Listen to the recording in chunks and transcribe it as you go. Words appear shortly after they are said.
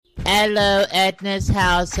Hello, Edna's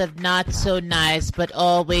house of not so nice but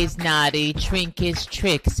always naughty trinkets,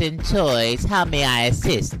 tricks, and toys. How may I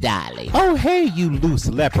assist, darling? Oh, hey, you loose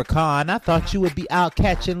leprechaun. I thought you would be out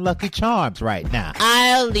catching Lucky Charms right now.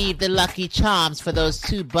 I'll leave the Lucky Charms for those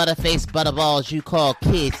two butterface butterballs you call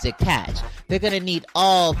kids to catch. They're gonna need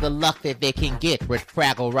all the luck that they can get with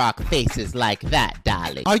Fraggle Rock faces like that,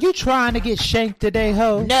 darling. Are you trying to get shanked today,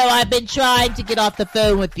 ho? No, I've been trying to get off the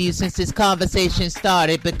phone with you since this conversation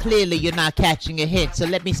started, but clearly you're not catching a hint, so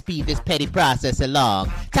let me speed this petty process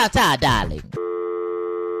along. Ta-ta, darling.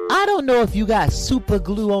 I don't know if you got super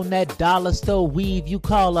glue on that dollar store weave you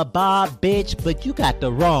call a bob, bitch, but you got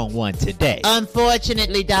the wrong one today.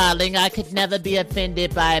 Unfortunately, darling, I could never be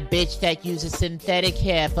offended by a bitch that uses synthetic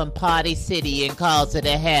hair from Party City and calls it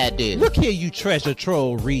a hairdo. Look here, you treasure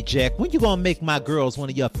troll reject. When you gonna make my girls one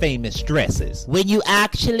of your famous dresses? When you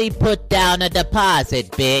actually put down a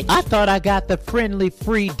deposit, bitch. I thought I got the friendly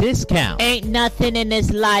free discount. Ain't nothing in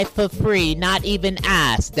this life for free, not even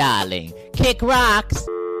ass, darling. Kick rocks.